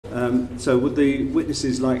So would the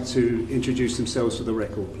witnesses like to introduce themselves for the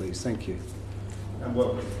record, please? Thank you. And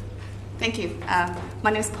welcome. Thank you.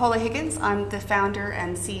 My name is Paula Higgins. I'm the founder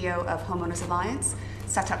and CEO of HomeOwners Alliance,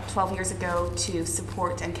 set up 12 years ago to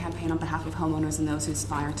support and campaign on behalf of homeowners and those who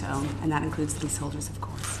aspire to own, and that includes leaseholders, of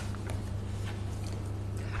course.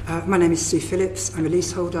 My name is Sue Phillips. I'm a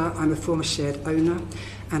leaseholder. I'm a former shared owner,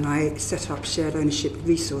 and I set up Shared Ownership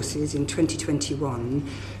Resources in 2021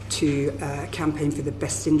 to campaign for the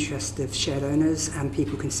best interest of shared owners and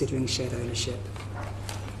people considering shared ownership.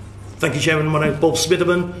 Thank you, Chairman. My name is Bob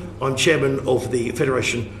Smytherman. I'm Chairman of the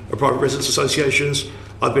Federation of Private Residence Associations.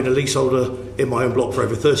 I've been a leaseholder in my own block for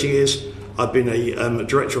over 30 years. I've been a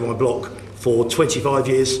director of my block for 25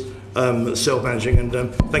 years, self-managing,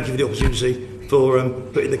 and thank you for the opportunity for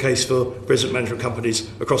putting the case for resident management companies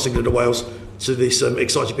across England and Wales to this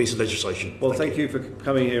exciting piece of legislation. Well, thank you for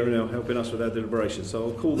coming here and helping us with our deliberations. So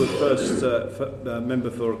I'll call the first member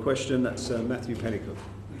for a question. That's Matthew Pennicook.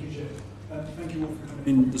 Thank you, Chair. Thank you all for coming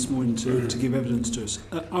in this morning to give evidence to us.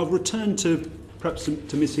 I'll return to perhaps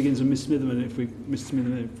to Ms Higgins and Ms Smytherman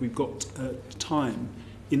if we've got time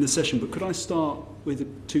in the session. But could I start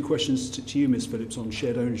with two questions to you, Ms Phillips, on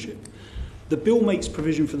shared ownership? The bill makes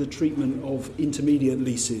provision for the treatment of intermediate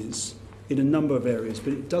leases in a number of areas,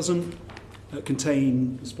 but it doesn't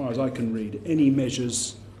contain, as far as I can read, any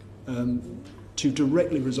measures to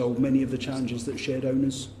directly resolve many of the challenges that shared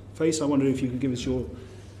owners face. I wonder if you could give us your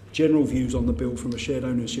general views on the bill from a shared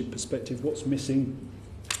ownership perspective. What's missing?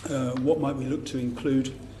 What might we look to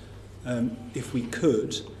include if we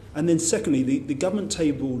could? And then secondly, the government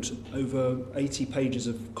tabled over 80 pages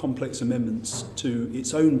of complex amendments to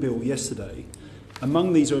its own bill yesterday.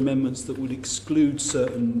 Among these are amendments that would exclude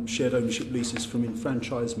certain shared ownership leases from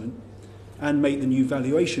enfranchisement and make the new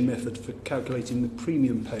valuation method for calculating the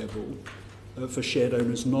premium payable for shared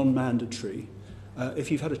owners non-mandatory.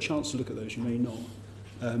 If you've had a chance to look at those, you may not.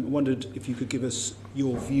 I wondered if you could give us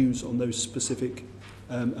your views on those specific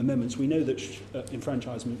amendments. We know that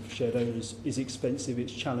enfranchisement for shared owners is expensive,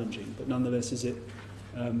 it's challenging, but nonetheless, is it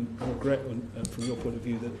a regret from your point of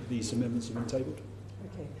view that these amendments have been tabled?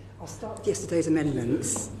 Okay, I'll start with yesterday's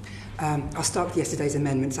amendments.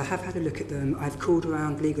 I have had a look at them. I've called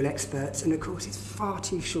around legal experts, and of course it's far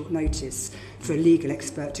too short notice for a legal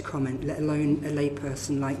expert to comment, let alone a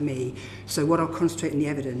layperson like me. So what I'll concentrate on the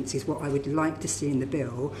evidence is what I would like to see in the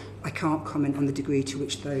bill. I can't comment on the degree to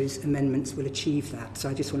which those amendments will achieve that. So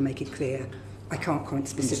I just want to make it clear, I can't comment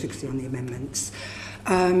specifically on the amendments.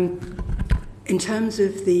 In terms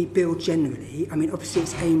of the bill generally, I mean, obviously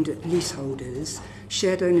it's aimed at leaseholders.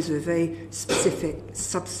 Shared owners are a very specific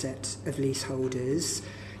subset of leaseholders.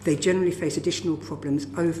 They generally face additional problems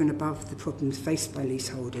over and above the problems faced by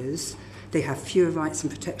leaseholders. They have fewer rights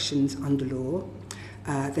and protections under law.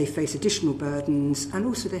 They face additional burdens, and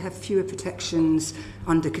also they have fewer protections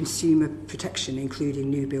under consumer protection, including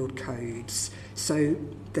new build codes. So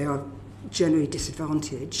they are generally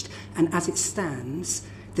disadvantaged, and as it stands,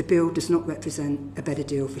 the bill does not represent a better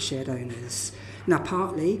deal for shared owners. Now,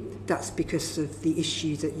 partly that's because of the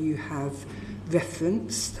issue that you have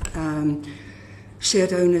referenced.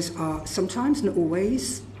 Shared owners are sometimes, not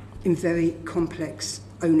always, in very complex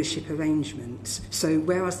ownership arrangements. So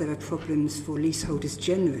whereas there are problems for leaseholders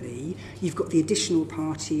generally, you've got the additional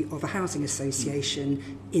party of a housing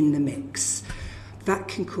association in the mix. That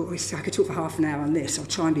can cause, I could talk for half an hour on this, I'll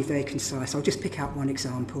try and be very concise. I'll just pick out one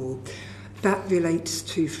example. That relates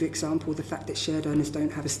to, for example, the fact that shared owners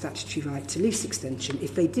don't have a statutory right to lease extension.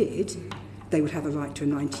 If they did, they would have a right to a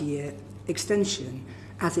 90-year extension.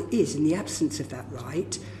 As it is, in the absence of that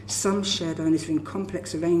right, some shared owners are in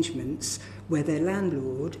complex arrangements where their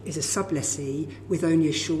landlord is a sublessee with only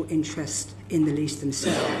a short interest in the lease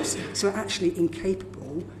themselves, so are actually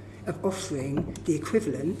incapable of offering the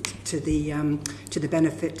equivalent to the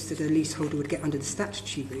benefits that a leaseholder would get under the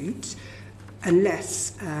statutory route,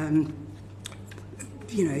 unless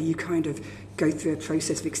you kind of go through a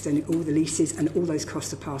process of extending all the leases, and all those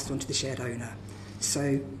costs are passed on to the shared owner.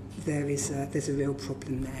 So there's a real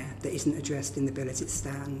problem there that isn't addressed in the bill as it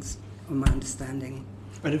stands, on my understanding.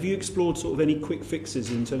 And have you explored sort of any quick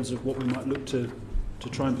fixes in terms of what we might look to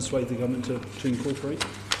try and persuade the government to incorporate?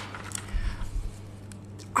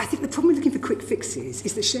 I think the problem with looking for quick fixes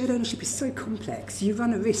is that shared ownership is so complex. You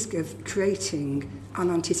run a risk of creating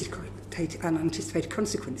unanticipated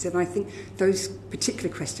consequences, and I think those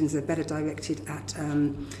particular questions are better directed at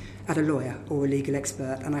a lawyer or a legal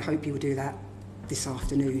expert, and I hope you will do that this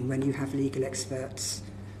afternoon when you have legal experts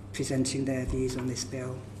presenting their views on this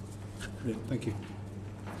bill. Yeah, thank you.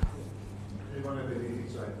 Anyone have anything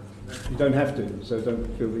to say? You don't have to, so don't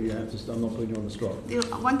feel that you have to. I'm not putting you on the spot. The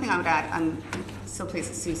one thing I would add, I'm so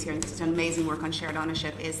pleased that Sue's here and she's done amazing work on shared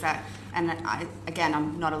ownership, is that, and again,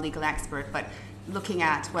 I'm not a legal expert, but looking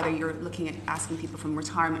at whether you're looking at asking people from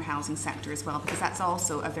retirement housing sector as well, because that's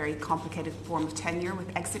also a very complicated form of tenure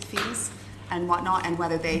with exit fees and whatnot, and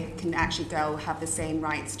whether they can actually go have the same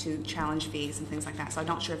rights to challenge fees and things like that. So I'm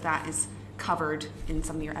not sure if that is covered in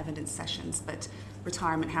some of your evidence sessions, but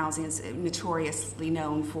retirement housing is notoriously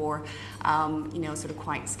known for, sort of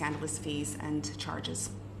quite scandalous fees and charges.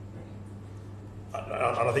 And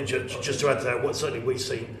I think just to add to that, certainly we've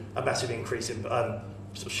seen a massive increase in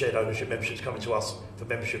sort of shared ownership memberships coming to us for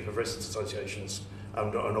membership of residents associations,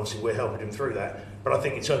 and obviously we're helping them through that. But I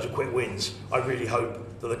think in terms of quick wins, I really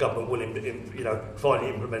hope that the government will,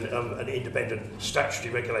 finally implement an independent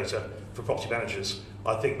statutory regulator for property managers.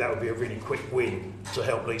 I think that would be a really quick win to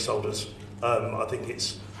help leaseholders. I think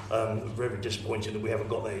it's very disappointing that we haven't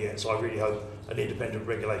got there yet. So I really hope an independent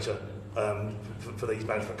regulator for these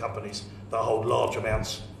management companies that hold large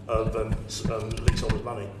amounts of leaseholders'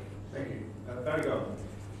 money. Thank you. Barry Garden.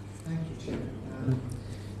 Thank you, Chair.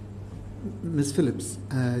 Ms. Phillips,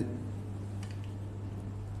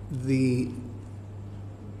 the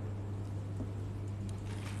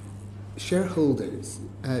shareholders,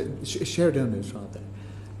 shared owners rather,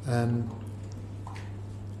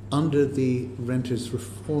 under the Renters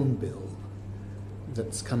Reform Bill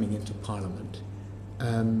that's coming into Parliament,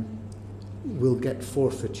 will get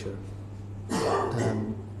forfeiture.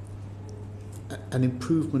 An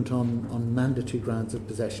improvement on mandatory grounds of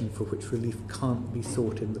possession for which relief can't be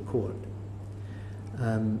sought in the court.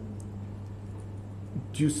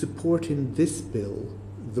 Do you support in this bill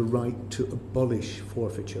the right to abolish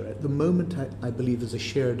forfeiture? At the moment, I believe as a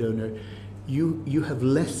shared owner, you have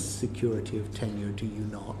less security of tenure, do you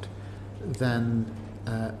not, than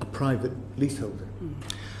a private leaseholder?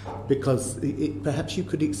 Because perhaps you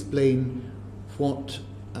could explain what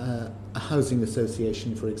a housing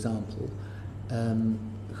association, for example,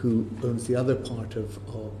 who owns the other part of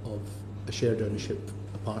a shared ownership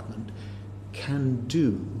apartment, can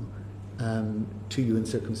do to you in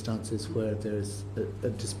circumstances where there's a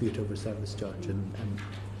dispute over service charge and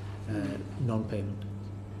non-payment.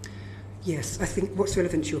 Yes, I think what's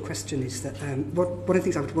relevant to your question is that one of the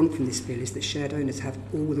things I would want from this bill is that shared owners have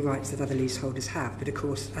all the rights that other leaseholders have, but of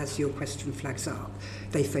course, as your question flags up,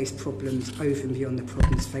 they face problems over and beyond the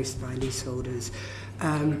problems faced by leaseholders.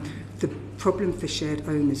 The problem for shared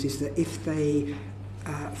owners is that if they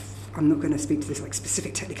I'm not going to speak to this like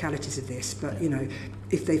specific technicalities of this, but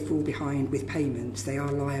if they fall behind with payments, they are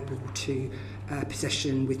liable to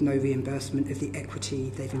possession with no reimbursement of the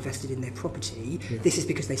equity they've invested in their property. Yeah. This is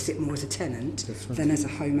because they sit more as a tenant than as a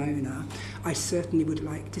homeowner. I certainly would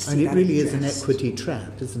like to see that. And it really is an equity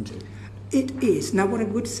trap, isn't it? It is. Now, what I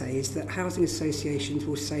would say is that housing associations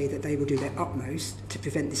will say that they will do their utmost to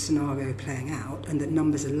prevent this scenario playing out and that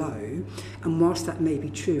numbers are low. And whilst that may be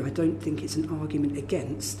true, I don't think it's an argument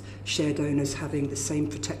against shared owners having the same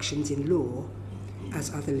protections in law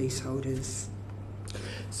as other leaseholders.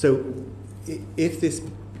 So, if this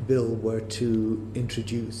bill were to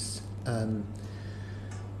introduce a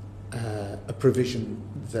provision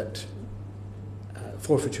that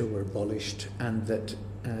forfeiture were abolished and that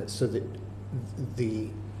so that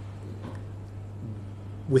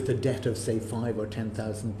with a debt of say £5,000 or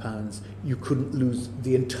 £10,000, you couldn't lose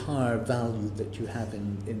the entire value that you have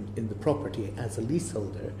in the property as a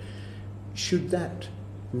leaseholder, should that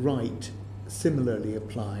right similarly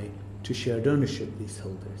apply to shared ownership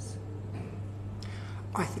leaseholders?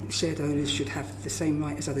 I think shared owners should have the same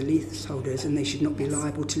right as other leaseholders, and they should not be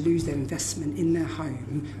liable to lose their investment in their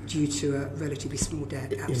home due to a relatively small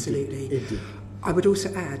debt. Absolutely. Indeed. I would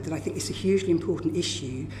also add that I think it's a hugely important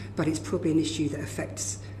issue, but it's probably an issue that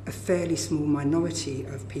affects a fairly small minority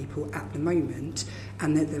of people at the moment,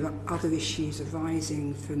 and that there are other issues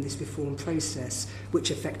arising from this reform process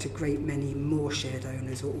which affect a great many more shared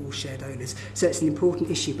owners or all shared owners. So it's an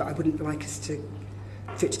important issue, but I wouldn't like us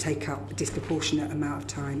for it to take up a disproportionate amount of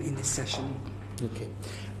time in this session. Okay.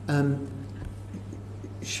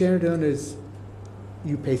 Shared owners,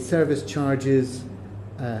 you pay service charges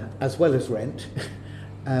as well as rent,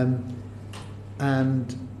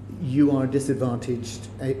 and you are disadvantaged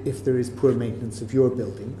if there is poor maintenance of your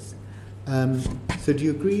buildings. So do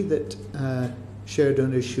you agree that shared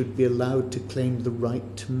owners should be allowed to claim the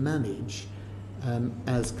right to manage,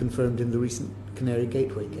 as confirmed in the recent Canary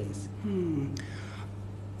Gateway case?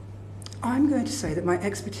 I'm going to say that my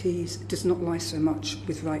expertise does not lie so much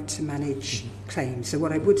with right to manage claims. So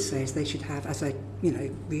what I would say is they should have, as I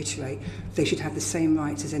reiterate, they should have the same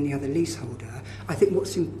rights as any other leaseholder. I think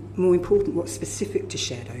what's more important, what's specific to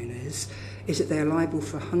shared owners, is that they are liable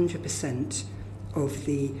for 100% of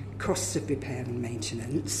the costs of repair and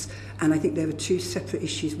maintenance. And I think there are two separate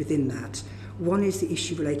issues within that. One is the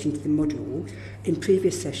issue relating to the model. In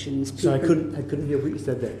previous sessions... So I couldn't hear what you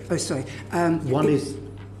said there. Oh, sorry.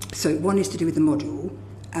 So one is to do with the model,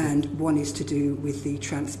 and one is to do with the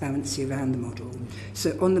transparency around the model.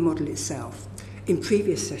 So on the model itself, in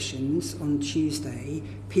previous sessions on Tuesday,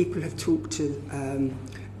 people have talked to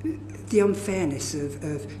the unfairness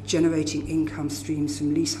of generating income streams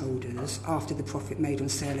from leaseholders after the profit made on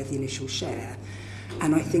sale of the initial share.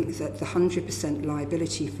 And I think that the 100%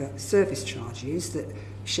 liability for service charges that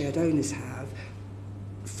shared owners have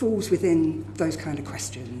falls within those kind of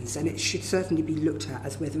questions, and it should certainly be looked at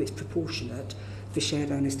as whether it's proportionate for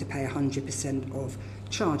shared owners to pay 100% of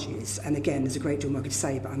charges. And again, there's a great deal more I could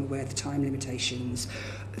say, but I'm aware of the time limitations.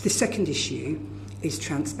 The second issue is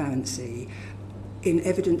transparency. In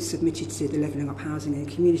evidence submitted to the Levelling Up Housing and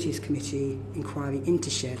Communities Committee inquiry into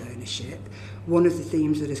shared ownership, one of the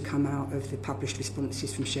themes that has come out of the published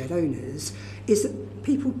responses from shared owners is that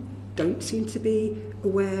people don't seem to be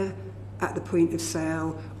aware at the point of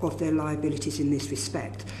sale of their liabilities in this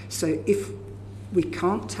respect. So if we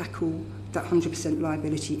can't tackle that 100%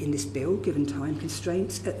 liability in this bill, given time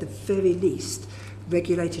constraints, at the very least,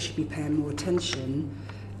 regulators should be paying more attention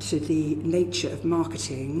to the nature of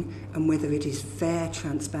marketing and whether it is fair,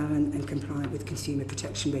 transparent and compliant with consumer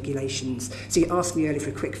protection regulations. So you asked me earlier for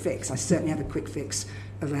a quick fix. I certainly have a quick fix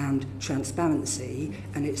around transparency,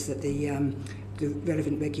 and it's that the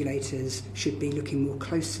relevant regulators should be looking more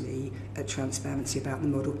closely at transparency about the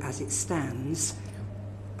model as it stands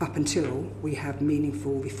up until we have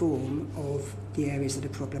meaningful reform of the areas that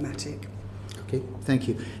are problematic. Okay, thank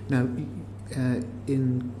you. Now,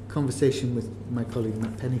 in conversation with my colleague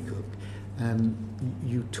Matt Pennycook,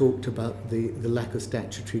 you talked about the lack of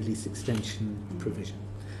statutory lease extension provision.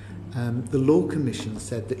 The Law Commission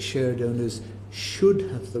said that shared owners should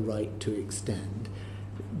have the right to extend.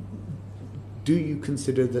 Do you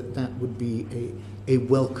consider that that would be a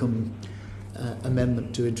welcome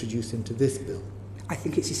amendment to introduce into this bill? I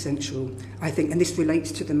think it's essential. I think, and this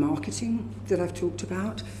relates to the marketing that I've talked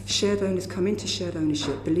about. Shared owners come into shared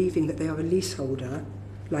ownership believing that they are a leaseholder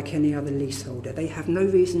like any other leaseholder. They have no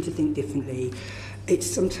reason to think differently. It's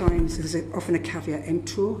sometimes, there's often a caveat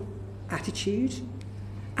emptor attitude,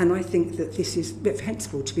 and I think that this is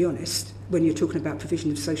reprehensible, to be honest, when you're talking about provision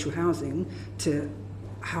of social housing to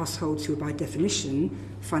households who are by definition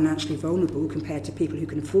financially vulnerable compared to people who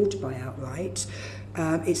can afford to buy outright.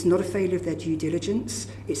 It's not a failure of their due diligence,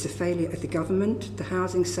 it's a failure of the government, the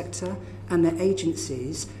housing sector and their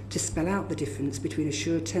agencies to spell out the difference between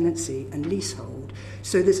assured tenancy and leasehold.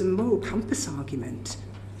 So there's a moral compass argument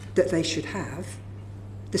that they should have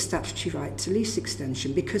the statutory right to lease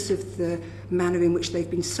extension because of the manner in which they've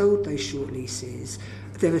been sold those short leases.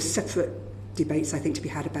 There are separate debates, I think, to be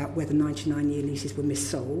had about whether 99-year leases were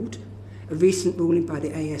missold. A recent ruling by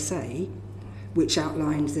the ASA, which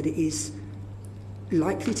outlines that it is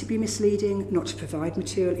likely to be misleading not to provide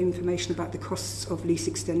material information about the costs of lease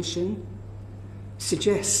extension,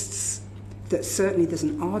 suggests that certainly there's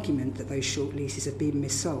an argument that those short leases have been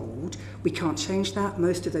missold. We can't change that.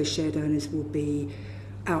 Most of those shared owners will be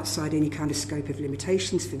outside any kind of scope of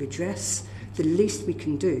limitations for redress. The least we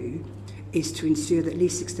can do is to ensure that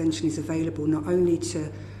lease extension is available not only to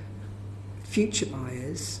future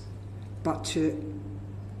buyers, but to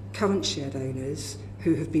current shared owners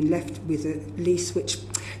who have been left with a lease which...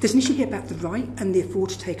 There's an issue here about the right and the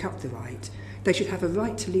afford to take up the right. They should have a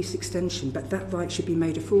right to lease extension, but that right should be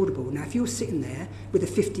made affordable. Now, if you're sitting there with a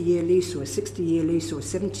 50-year lease or a 60-year lease or a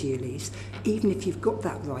 70-year lease, even if you've got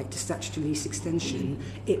that right to statutory lease extension,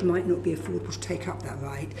 it might not be affordable to take up that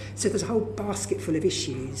right. So there's a whole basket full of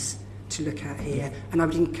issues to look at here, and I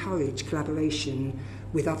would encourage collaboration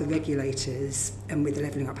with other regulators and with the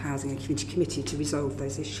Levelling Up Housing and Community Committee to resolve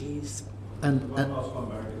those issues. One last one,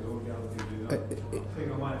 Barry, because all the other people do that. I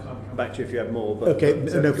think I might have time to come back to you if you have more. But, okay,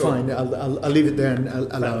 no, fine. I'll leave it there and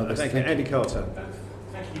allow others. Thank you. Andy Carter.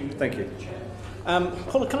 Thank you. Thank you.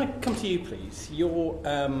 Paula, can I come to you, please? Your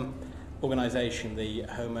organisation, the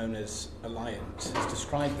HomeOwners Alliance, has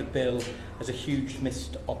described the bill as a huge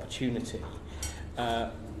missed opportunity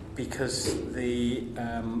because the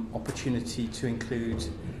opportunity to include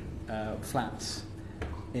flats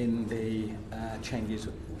in the changes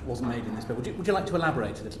wasn't made in this bill. Would you like to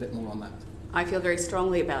elaborate a little bit more on that? I feel very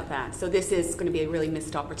strongly about that. So this is going to be a really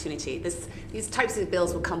missed opportunity. These types of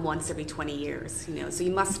bills will come once every 20 years, so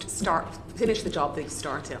you must finish the job that you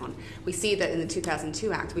started on. We see that in the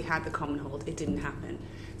 2002 Act, we had the commonhold. It didn't happen.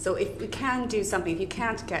 So if we can do something, if you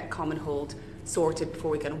can't get commonhold sorted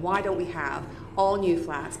before we get on, why don't we have all new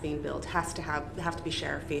flats being built have to be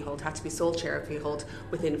share of freehold, have to be sold share of freehold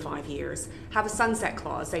within 5 years. Have a sunset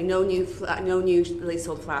clause, say no new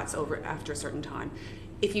leasehold flats over after a certain time.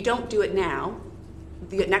 If you don't do it now,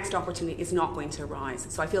 the next opportunity is not going to arise.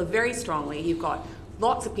 So I feel very strongly you've got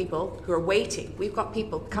lots of people who are waiting. We've got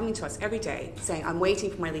people coming to us every day saying, I'm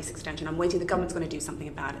waiting for my lease extension, I'm waiting, the government's going to do something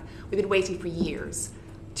about it. We've been waiting for years.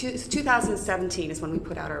 2017 is when we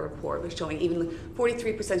put out our report. We're showing even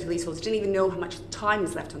 43% of leaseholders didn't even know how much time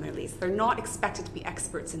is left on their lease. They're not expected to be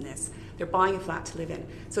experts in this. They're buying a flat to live in.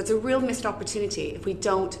 So it's a real missed opportunity if we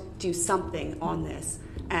don't do something on this,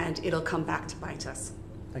 and it'll come back to bite us.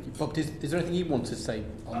 Thank you. Bob, is there anything you want to say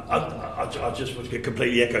on that? I just would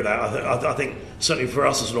completely echo that. I think certainly for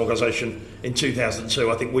us as an organisation in 2002,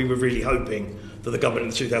 I think we were really hoping that the government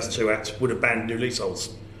in the 2002 Act would have banned new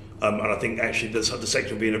leaseholds. And I think actually the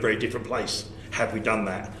sector would be in a very different place had we done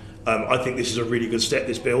that. I think this is a really good step,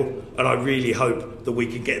 this bill, and I really hope that we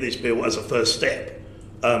can get this bill as a first step.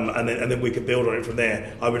 And then we can build on it from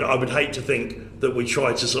there. I would hate to think that we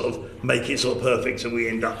try to sort of make it sort of perfect and we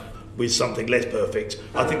end up with something less perfect.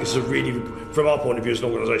 I think this is a really, from our point of view as an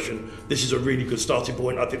organisation, this is a really good starting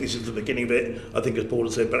point. I think this is the beginning of it, I think as Paula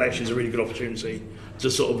said, but actually it's a really good opportunity to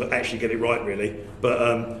sort of actually get it right, really.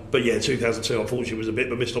 But yeah, 2002 unfortunately was a bit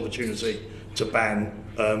of a missed opportunity to ban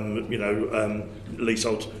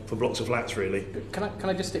leaseholds for blocks of flats, really. Can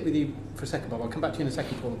I just stick with you for a second, Bob? I'll come back to you in a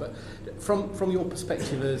second, Paula. But from your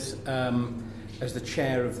perspective as the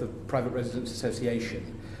chair of the Private Residents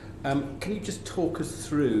Association, can you just talk us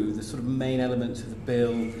through the sort of main elements of the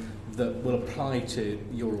bill that will apply to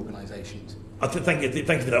your organisations? Thank you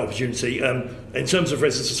for that opportunity. In terms of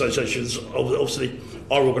residents' associations, obviously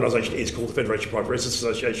our organisation is called the Federation of Private Residents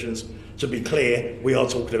Associations. To be clear, we are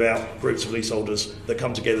talking about groups of leaseholders that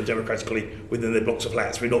come together democratically within their blocks of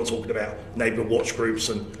flats. We're not talking about neighbour watch groups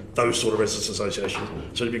and those sort of residents' associations.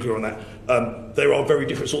 So to be clear on that, there are very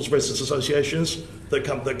different sorts of residents' associations that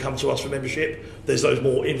come to us for membership. There's those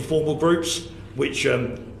more informal groups, which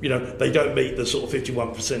they don't meet the sort of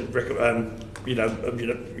 51%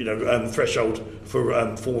 threshold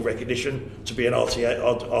for formal recognition to be an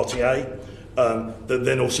RTA.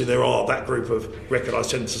 Then obviously there are that group of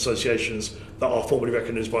recognised tenants associations that are formally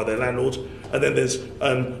recognised by their landlord, and then there's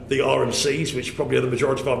the RMCs, which probably are the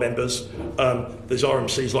majority of our members. There's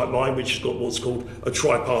RMCs like mine, which has got what's called a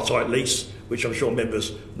tripartite lease, which I'm sure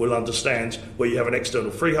members will understand, where you have an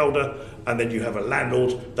external freeholder and then you have a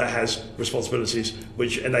landlord that has responsibilities,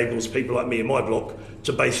 which enables people like me in my block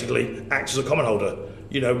to basically act as a common holder.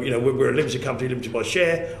 We're a limited company, limited by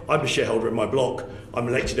share. I'm a shareholder in my block. I'm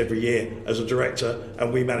elected every year as a director,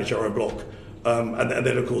 and we manage our own block. And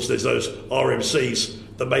then, of course, there's those RMCs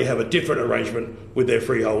that may have a different arrangement with their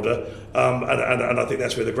freeholder. And I think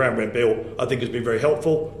that's where the ground rent bill, I think, has been very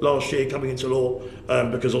helpful last year coming into law,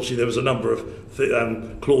 because obviously there was a number of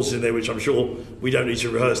clauses in there which I'm sure we don't need to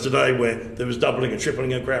rehearse today, where there was doubling and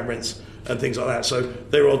tripling of ground rents and things like that. So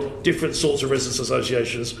there are different sorts of residents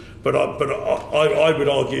associations, but I would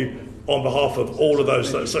argue on behalf of all of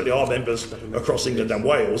those, certainly our members across England and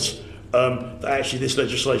Wales, that actually this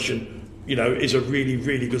legislation is a really,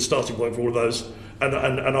 really good starting point for all of those. And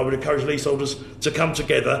I would encourage leaseholders to come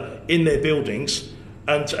together in their buildings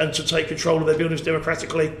and to take control of their buildings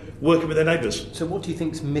democratically, working with their neighbours. So what do you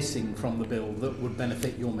think's missing from the bill that would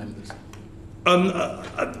benefit your members?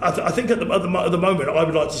 I think at the moment I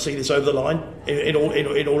would like to see this over the line. In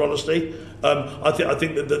all honesty, I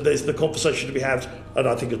think that there's the conversation to be had, and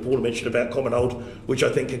I think as Paula mentioned about commonhold, which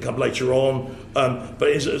I think can come later on.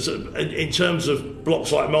 But in terms of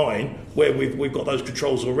blocks like mine, where we've got those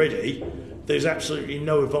controls already, there's absolutely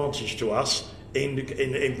no advantage to us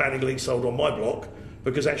in banning leasehold on my block,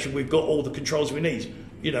 because actually we've got all the controls we need.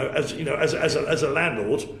 As a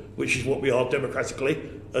landlord, which is what we are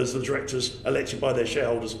democratically, as the directors elected by their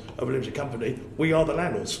shareholders of a limited company, we are the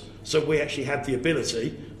landlords. So we actually have the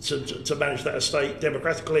ability to manage that estate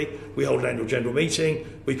democratically. We hold an annual general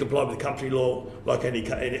meeting. We comply with the company law like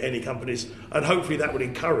any companies, and hopefully that would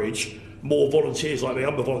encourage more volunteers like me.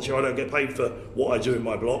 I'm a volunteer. I don't get paid for what I do in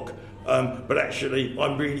my block. But actually,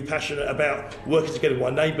 I'm really passionate about working together with my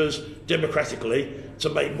neighbours democratically to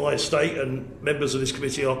make my estate, and members of this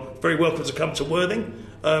committee are very welcome to come to Worthing,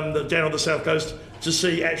 down on the south coast, to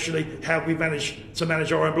see actually how we manage to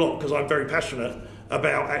manage our own block, because I'm very passionate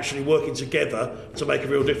about actually working together to make a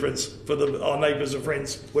real difference for our neighbours and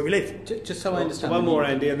friends where we live. Just so I understand. One more,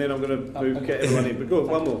 Andy, and then I'm going to get everyone in. But go on,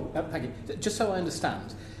 one more. Thank you. Just so I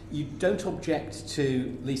understand, you don't object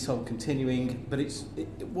to leasehold continuing, but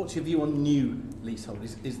what's your view on new leasehold?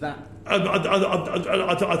 Is that?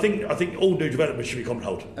 I think all new developments should be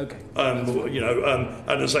commonhold. Okay. And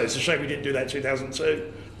as I say, it's a shame we didn't do that in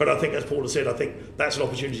 2002. But I think, as Paula said, I think that's an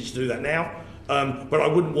opportunity to do that now. But I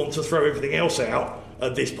wouldn't want to throw everything else out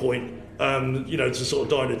at this point, to sort of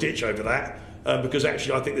die in a ditch over that, because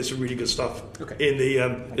actually I think there's some really good stuff in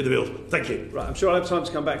the bill. Thank you. Right, I'm sure I'll have time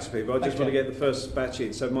to come back to people. I just want to get the first batch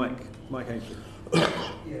in. So, Mike Ainsley.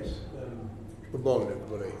 Yes. Good morning,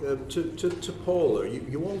 everybody. To Paula,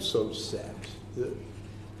 you also said that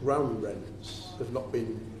ground rents have not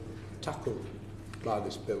been tackled by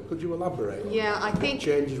this bill. Could you elaborate? Yeah, I think. What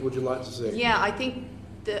changes would you like to see? Yeah, I think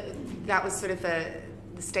that was sort of the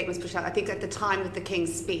statement was pushed out. I think at the time of the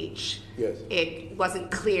King's speech, yes, it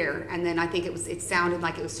wasn't clear, and then I think it sounded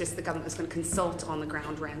like it was just the government was going to consult on the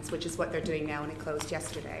ground rents, which is what they're doing now, and it closed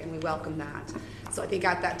yesterday, and we welcome that. So I think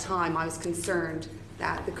at that time I was concerned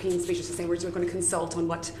that the King's speech was saying we're going to consult on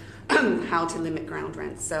how to limit ground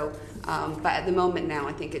rents. So, but at the moment now,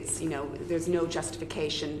 I think it's there's no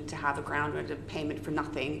justification to have a ground rent, a payment for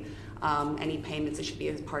nothing. Any payments, it should be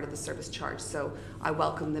as part of the service charge. So I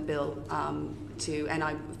welcome the bill and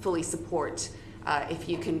I fully support if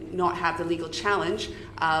you can not have the legal challenge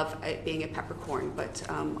of it being a peppercorn. But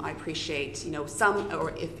I appreciate some,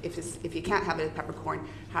 or if you can't have it as a peppercorn,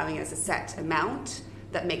 having it as a set amount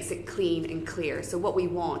that makes it clean and clear. So what we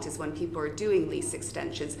want is when people are doing lease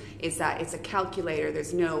extensions is that it's a calculator.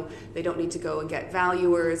 They don't need to go and get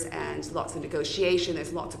valuers and lots of negotiation.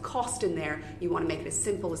 There's lots of cost in there. You want to make it as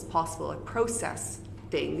simple as possible, a process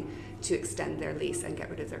thing to extend their lease and get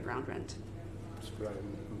rid of their ground rent. That's great.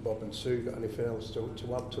 And Bob and Sue, got anything else to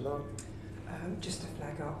add to that? Just to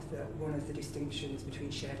flag up that one of the distinctions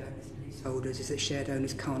between shared owners and leaseholders is that shared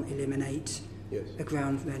owners can't eliminate a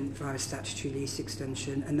ground rent via a statutory lease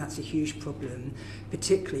extension, and that's a huge problem,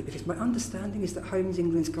 particularly because my understanding is that Homes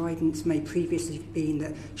England's guidance may previously have been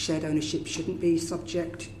that shared ownership shouldn't be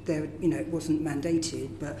subject. It wasn't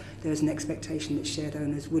mandated, but there was an expectation that shared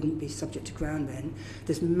owners wouldn't be subject to ground rent.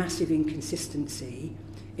 There's massive inconsistency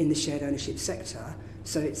in the shared ownership sector,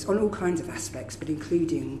 so it's on all kinds of aspects, but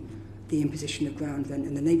including the imposition of ground rent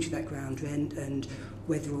and the nature of that ground rent and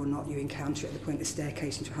whether or not you encounter it at the point of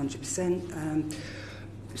staircase into 100%.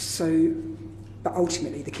 But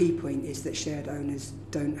ultimately the key point is that shared owners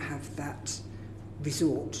don't have that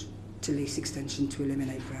resort to lease extension to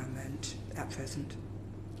eliminate ground rent at present.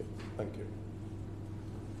 Thank you.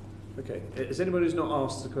 Okay. Is anyone who's not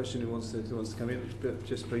asked the question who wants to come in?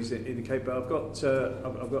 Just please indicate. But I've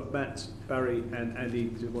got Matt, Barry, and Andy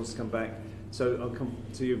who wants to come back. So I'll come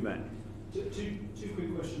to you, Matt. Two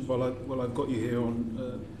quick questions while I've got you here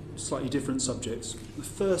on slightly different subjects. The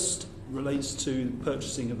first relates to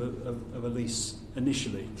purchasing of a lease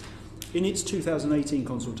initially. In its 2018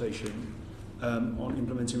 consultation on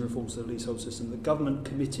implementing reforms to the leasehold system, the government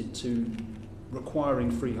committed to requiring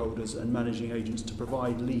freeholders and managing agents to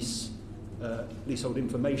provide leasehold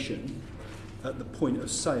information at the point of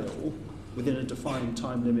sale within a defined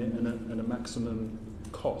time limit and a maximum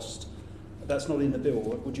cost. That's not in the bill.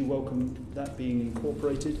 Would you welcome that being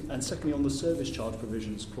incorporated? And secondly, on the service charge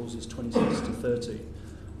provisions, clauses 26 to 30.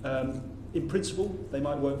 In principle, they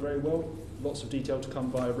might work very well. Lots of detail to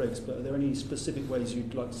come via regs, but are there any specific ways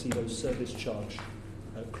you'd like to see those service charge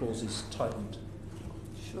clauses tightened?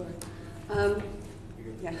 Sure.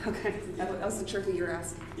 Yeah, okay. I wasn't sure who you were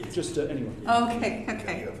asking. Just anyone.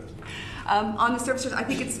 Okay. On the service charge, I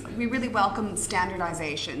think we really welcome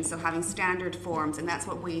standardization, so having standard forms, and that's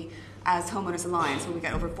what we, as Homeowners Alliance, when we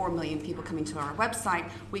get over 4 million people coming to our website,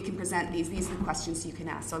 we can present these are the questions you can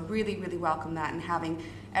ask. So I really, really welcome that, and having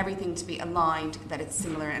everything to be aligned, that it's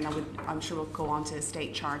similar, and I'm sure we'll go on to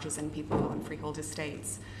estate charges and people on freehold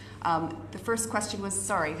estates. The first question was,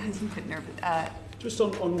 sorry, I was a bit nervous. Just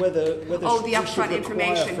on whether the upfront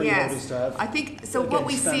information, yes. I think so. What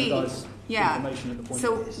we see,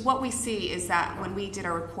 what we see is that when we did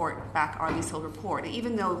our report back, our leasehold report,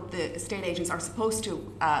 even though the estate agents are supposed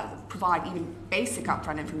to provide even basic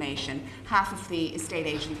upfront information, half of the estate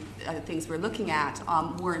agent things we're looking at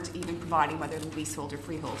weren't even providing whether they're leasehold or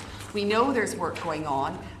freehold. We know there's work going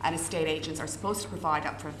on, and estate agents are supposed to provide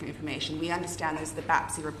upfront information. We understand there's the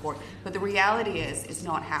BAPSI report, but the reality is it's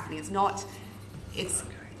not happening.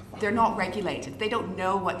 They're not regulated. They don't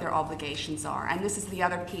know what their obligations are. And this is the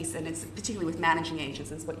other piece, and it's particularly with managing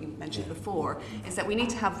agents, is what you mentioned before, is that we need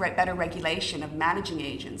to have better regulation of managing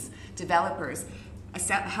agents, developers,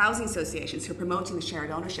 housing associations who are promoting the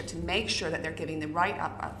shared ownership to make sure that they're giving the right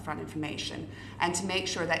upfront information, and to make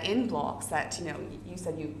sure that in blocks that, you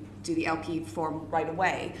said you do the LP form right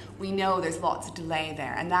away, we know there's lots of delay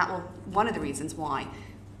there, and that will one of the reasons why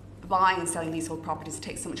buying and selling leasehold properties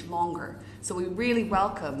takes so much longer. So we really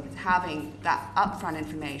welcome having that upfront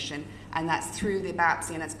information, and that's through the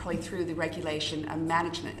BAPSI, and that's probably through the regulation and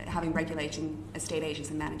management, having regulating estate agents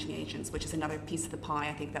and managing agents, which is another piece of the pie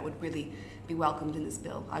I think that would really be welcomed in this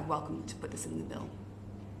bill. I'd welcome to put this in the bill.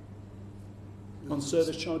 On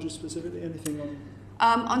service charges specifically, anything on?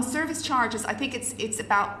 On service charges, I think it's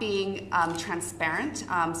about being transparent.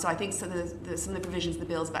 So I think some of the provisions of the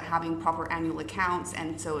bill is about having proper annual accounts,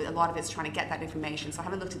 and so a lot of it's trying to get that information. So I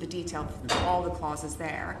haven't looked at the detail of all the clauses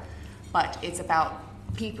there, but it's about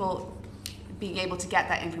people being able to get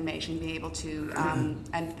that information, being able to,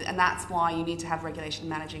 and that's why you need to have regulation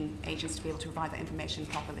managing agents to be able to provide that information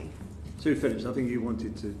properly. Sue Phillips, I think you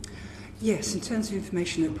wanted to. Yes, in terms of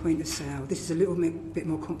information at point of sale, this is a little bit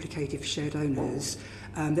more complicated for shared owners.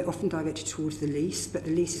 They're often directed towards the lease, but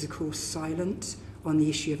the lease is of course silent on the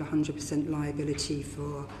issue of 100% liability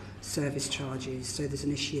for service charges, so there's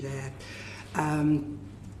an issue there.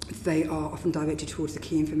 They are often directed towards the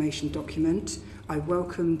key information document. I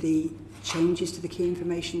welcome the changes to the key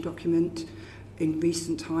information document in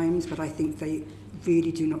recent times, but I think they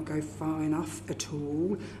really do not go far enough at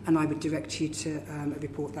all, and I would direct you to a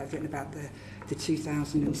report that I've written about the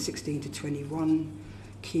 2016 to 21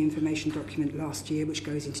 key information document last year, which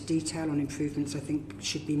goes into detail on improvements I think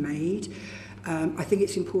should be made. I think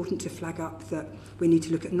it's important to flag up that we need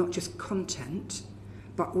to look at not just content,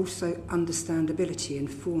 but also understandability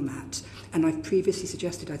and format. And I've previously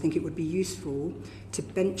suggested I think it would be useful to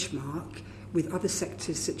benchmark with other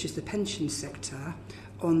sectors such as the pension sector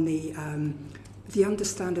on the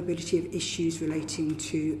understandability of issues relating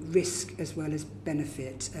to risk as well as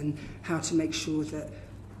benefit, and how to make sure that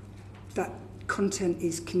that content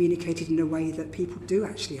is communicated in a way that people do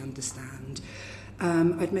actually understand.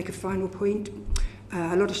 I'd make a final point.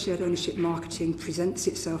 A lot of shared ownership marketing presents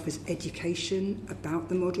itself as education about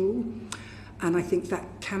the model, and I think that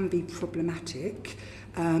can be problematic,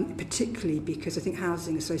 particularly because I think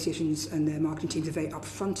housing associations and their marketing teams are very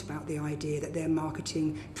upfront about the idea that their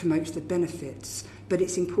marketing promotes the benefits, but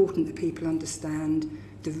it's important that people understand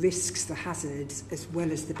the risks, the hazards, as well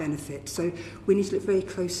as the benefits. So we need to look very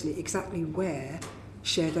closely exactly where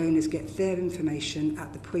shared owners get their information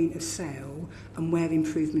at the point of sale and where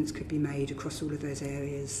improvements could be made across all of those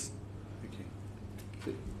areas. Thank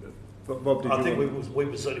you. Bob, I think we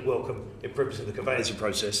would certainly welcome improvements in the conveyancing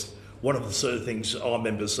process. One of the sort of things our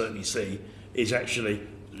members certainly see is actually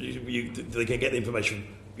they can get the information,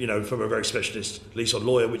 from a very specialist leasehold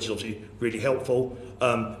lawyer, which is obviously really helpful.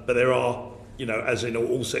 But there are, as in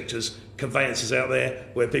all sectors, conveyances out there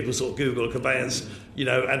where people sort of Google a conveyance,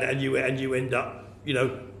 and you end up,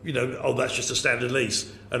 oh, that's just a standard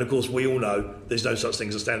lease. And of course, we all know there's no such thing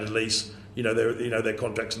as a standard lease. Their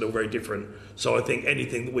contracts are all very different. So I think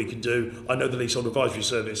anything that we can do, I know the Leasehold Advisory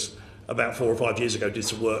Service about 4 or 5 years ago did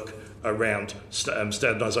some work around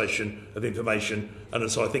standardisation of information,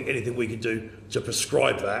 and so I think anything we can do to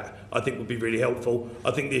prescribe that I think would be really helpful. I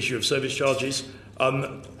think the issue of service charges,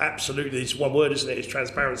 absolutely, it's one word, isn't it? It's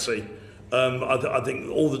transparency. I think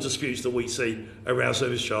all the disputes that we see around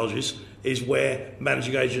service charges is where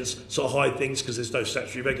managing agents sort of hide things because there's no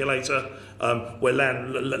statutory regulator, where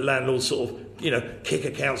landlords sort of kick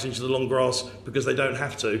accounts into the long grass because they don't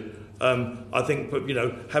have to. I think,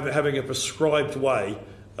 having a prescribed way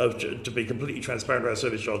to be completely transparent about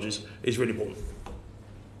service charges is really important.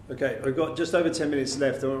 Okay, we've got just over 10 minutes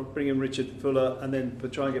left. I'll bring in Richard Fuller, and then we'll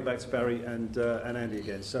try and get back to Barry and Andy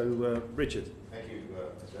again. So, Richard. Thank you,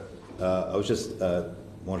 I was just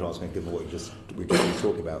wanted to ask, given what we've been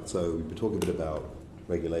talking about. So we've been talking a bit about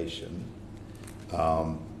regulation,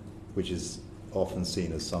 which is often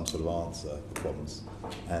seen as some sort of answer for problems,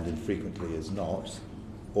 and infrequently is not,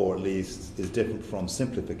 or at least is different from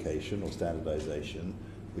simplification or standardisation,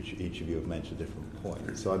 which each of you have mentioned at different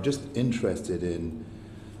points. So I'm just interested in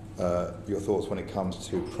your thoughts when it comes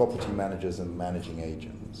to property managers and managing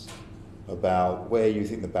agents, about where you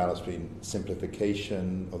think the balance between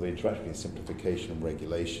simplification, or the interaction between simplification and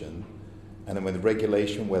regulation, and then when the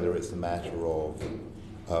regulation, whether it's a matter of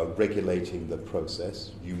regulating the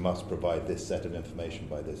process, you must provide this set of information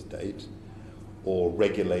by this date, or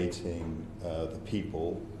regulating the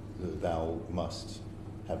people, thou must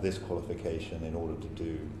have this qualification in order to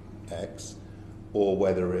do X, or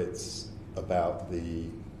whether it's about the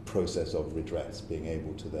process of redress, being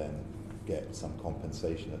able to then get some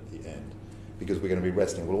compensation at the end. Because we're going to be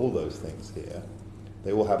wrestling with all those things here,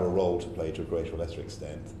 They all have a role to play to a greater or lesser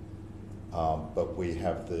extent, but we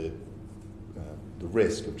have the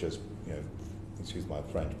risk of just, excuse my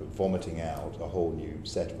French, but vomiting out a whole new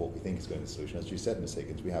set of what we think is going to be the solution. As you said, Ms.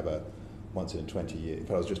 Higgins, we have a once in 20 years. In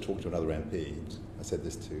fact, I was just talking to another MP. I said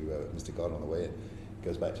this to Mr. Gardner on the way in. It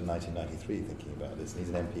goes back to 1993 thinking about this, and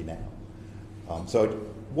he's an MP now. So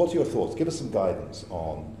what are your thoughts? Give us some guidance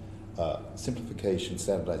on simplification,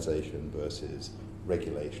 standardization versus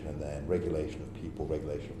regulation, and then regulation of people,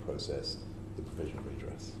 regulation of process, the provision of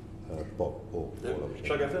redress. Bob or Paula?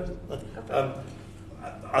 Shall I go first?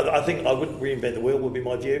 I think I wouldn't reinvent the wheel, would be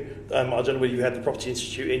my view. I don't know whether you had the Property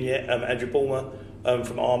Institute in yet. Andrew Bulmer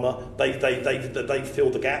from Armour, they fill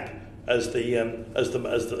the gap as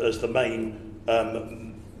the main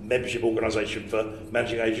membership organisation for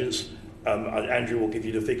managing agents. Andrew will give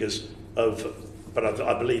you the figures but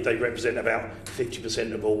I believe they represent about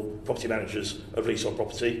 50% of all property managers of leasehold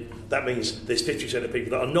property. That means there's 50% of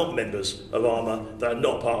people that are not members of Armour, that are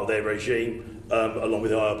not part of their regime, along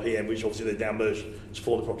with the IRPM, which obviously they're now merged to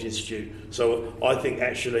form the Property Institute. So I think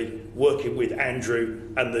actually working with Andrew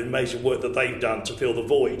and the amazing work that they've done to fill the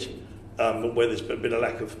void, where there's been a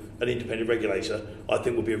lack of an independent regulator, I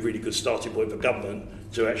think will be a really good starting point for government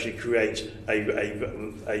to actually create a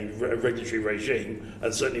regulatory regime.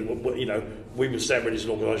 And certainly, we would stand ready as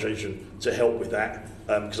an organisation to help with that,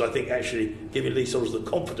 because I think actually giving leaseholders the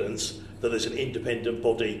confidence that there's an independent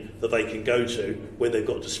body that they can go to when they've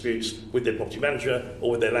got disputes with their property manager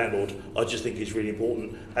or with their landlord, I just think is really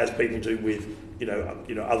important, as people do with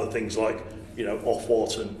other things like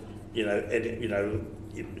Ofwat and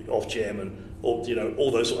Ofgem and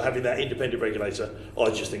all those sort of having that independent regulator. I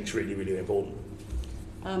just think is really, really important.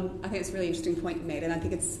 I think it's a really interesting point you made, and I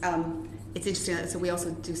think it's interesting that so we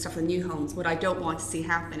also do stuff with new homes. What I don't want to see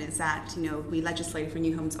happen is that we legislate for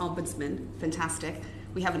new homes ombudsman, fantastic.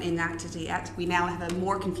 We haven't enacted it yet. We now have a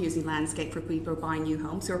more confusing landscape for people who are buying new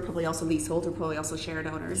homes, who are probably also leasehold or probably also shared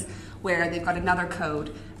owners, where they've got another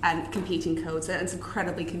code and competing codes, and it's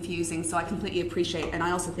incredibly confusing. So I completely appreciate, and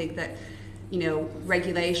I also think that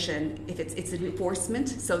regulation, if it's an enforcement.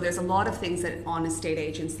 So there's a lot of things that on estate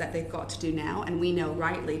agents that they've got to do now, and we know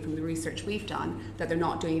rightly from the research we've done that they're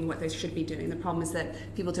not doing what they should be doing. The problem is that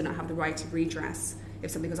people do not have the right to redress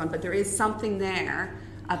if something goes on. But there is something there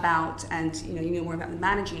about, and you know more about the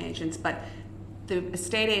managing agents, but the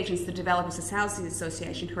estate agents, the developers, the housing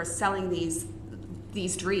association who are selling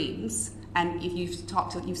these dreams. And if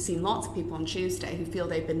you've seen lots of people on Tuesday who feel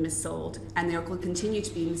they've been missold, and they will continue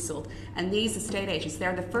to be missold. And these estate agents,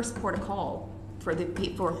 they're the first port of call for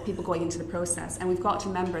people going into the process. And we've got to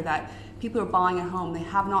remember that people who are buying a home, they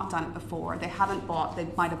have not done it before. They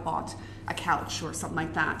might have bought a couch or something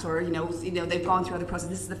like that, or they've gone through other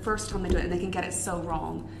processes. This is the first time they do it, and they can get it so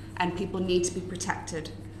wrong. And people need to be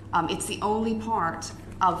protected. It's the only part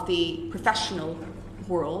of the professional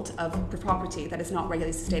world of property that is not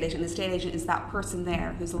regulated as a estate agent. The estate agent is that person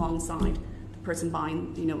there who's alongside the person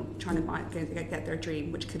buying, trying to get their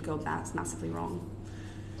dream, which could go massively wrong.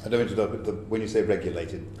 I don't interrupt, but when you say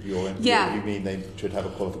regulated, you mean they should have a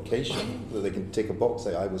qualification that they can tick a box,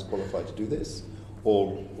 say I was qualified to do this,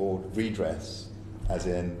 or redress, as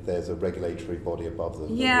in there's a regulatory body above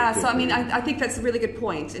them? Yeah, so I think that's a really good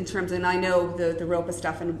point in terms of, and I know the ROPA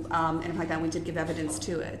stuff and like that, we did give evidence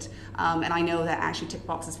to it, and I know that actually tick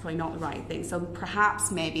box is probably not the right thing. So perhaps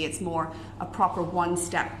maybe it's more a proper one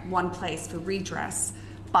place for redress,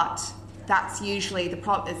 but that's usually the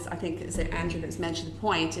problem. I think is it Andrew that's mentioned the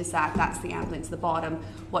point is that that's the ambulance at the bottom,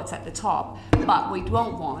 what's at the top. But what we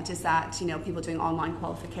don't want is that people doing online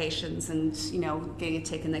qualifications and getting a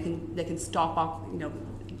tick, and they can stop up,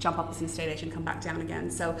 jump up as an estate agent and come back down again.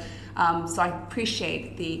 So I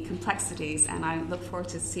appreciate the complexities, and I look forward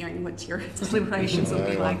to hearing what your deliberations will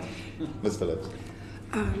be like. Ms. Phillips.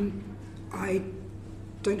 I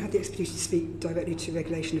don't have the expertise to speak directly to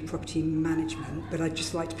regulation of property management, but I'd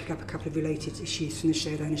just like to pick up a couple of related issues from the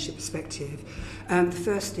shared ownership perspective. The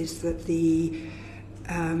first is that the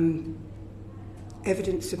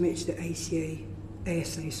evidence submitted to the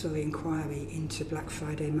ASA inquiry into Black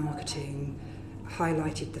Friday marketing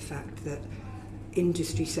highlighted the fact that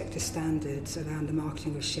industry sector standards around the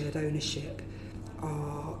marketing of shared ownership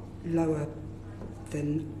are lower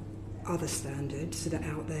than other standards that are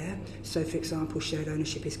out there. So, for example, shared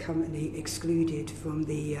ownership is currently excluded from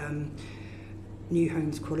the New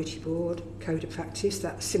Homes Quality Board Code of Practice.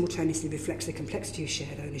 That simultaneously reflects the complexity of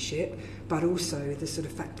shared ownership, but also the sort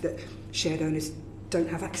of fact that shared owners don't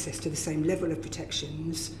have access to the same level of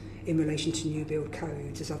protections in relation to new build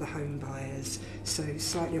codes as other home buyers. So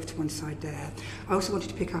slightly off to one side there. I also wanted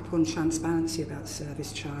to pick up on transparency about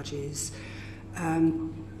service charges.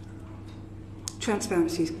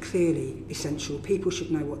 Transparency is clearly essential. People should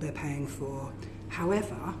know what they're paying for.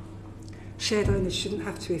 However, shared owners shouldn't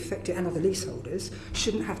have to and other leaseholders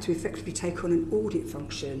shouldn't have to effectively take on an audit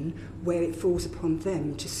function where it falls upon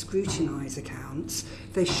them to scrutinise accounts.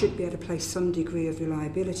 They should be able to place some degree of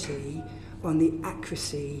reliability on the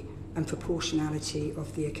accuracy and proportionality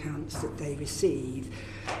of the accounts that they receive.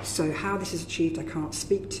 So how this is achieved I can't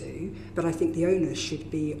speak to, but I think the onus should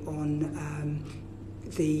be on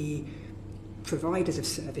the providers of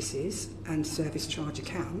services and service charge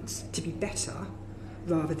accounts to be better,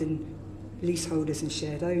 rather than leaseholders and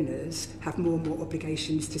shared owners have more and more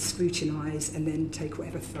obligations to scrutinise and then take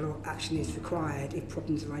whatever thorough action is required if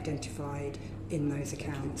problems are identified in those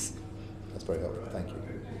accounts. That's very helpful. Thank you.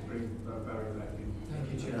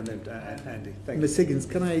 And then Andy, thank you. Ms Higgins,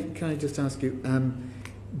 can I just ask you,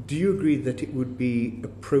 do you agree that it would be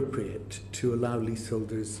appropriate to allow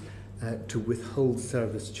leaseholders to withhold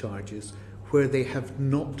service charges where they have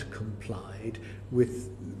not complied with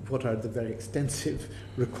what are the very extensive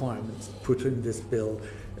requirements put in this bill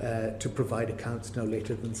to provide accounts no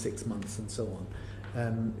later than 6 months and so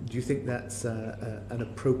on? Do you think that's an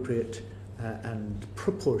appropriate and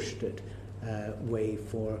proportionate way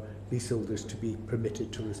for leaseholders to be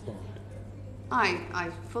permitted to respond? I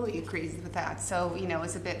fully agree with that. So, you know,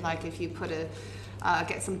 it's a bit like if you put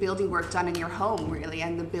get some building work done in your home, really,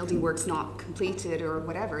 and the building work's not completed or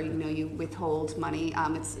whatever, you know, you withhold money.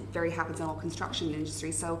 It's very happens in all construction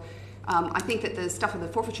industry. So, I think that the stuff of the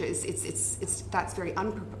forfeiture that's very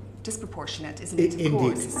disproportionate, isn't it? Of Indeed.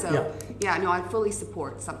 course. So, yeah, no, I fully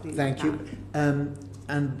support something like that. Thank you.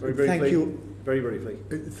 And Very thank briefly, you. Very briefly.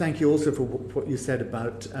 Thank you also for what you said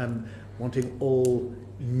about wanting all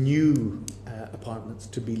new apartments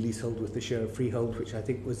to be leasehold with the share of freehold, which I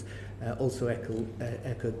think was also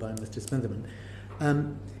echoed by Mr. Smytherman.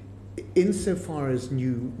 Insofar as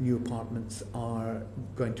new apartments are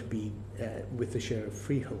going to be with the share of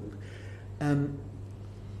freehold, and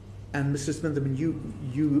Mr. Smytherman,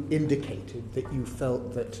 you indicated that you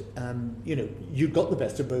felt that you know, you got the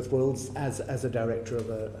best of both worlds as a director of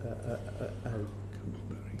a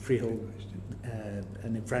freehold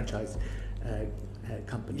an enfranchised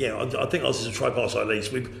company. Yeah, I think ours is a tripartite lease.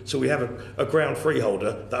 So we have a ground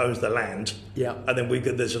freeholder that owns the land, Yeah. and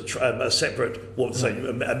then there's a separate,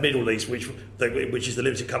 a middle lease, which is the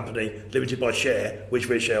limited company, limited by share, which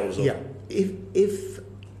we're shareholders of. Yeah. If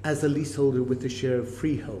as a leaseholder with a share of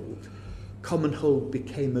freehold, commonhold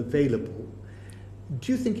became available,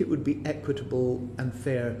 do you think it would be equitable and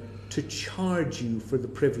fair to charge you for the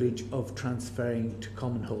privilege of transferring to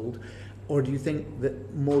commonhold? Or do you think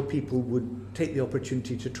that more people would take the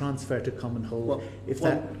opportunity to transfer to commonhold if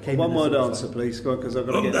that came One in as word a answer, please, because I've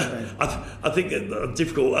got to get I think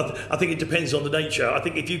difficult. I think it depends on the nature. I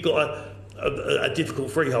think if you've got a difficult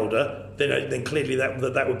freeholder, then clearly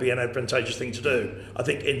that would be an advantageous thing to do. I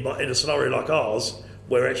think in a scenario like ours,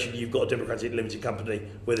 where actually you've got a democratic limited company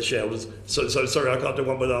with the shareholders. So sorry, I can't do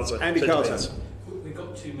one word answer. Andy Carter. We've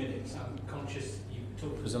got 2 minutes. I'm conscious you've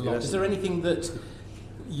talked to us a lot. Is there anything that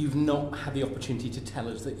you've not had the opportunity to tell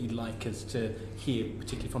us that you'd like us to hear,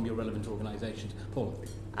 particularly from your relevant organisations? Paula?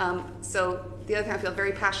 So the other thing I feel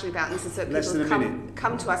very passionate about, and this is that Less people than a minute.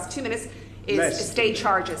 come to us, 2 minutes, is Less. estate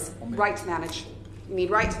charges, right to manage. You need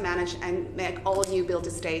right to manage and make all new build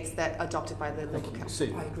estates that are adopted by the local council.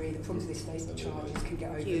 Sue? I agree. The problems with estate charges can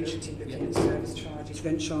get Huge. overlooked in looking at service charges,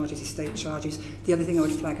 rent charges, estate charges. The other thing I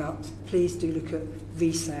would flag up, please do look at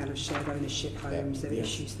resale of shared ownership homes. There are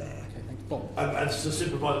issues there. Okay, thanks. Bob? And to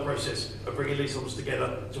simplify the process of bringing leaseholders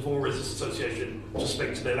together to form a residents association to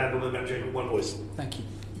speak to their landlord and manager with one voice. Thank you.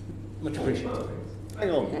 Much appreciated. Hang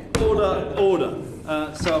on.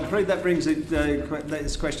 Order. So I'm afraid that brings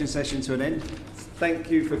this question session to an end.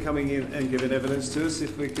 Thank you for coming in and giving evidence to us.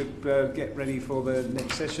 If we could get ready for the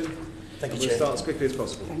next session. Thank you, We'll Chair. start as quickly as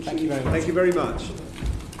possible. Thank you very much. Thank you very much.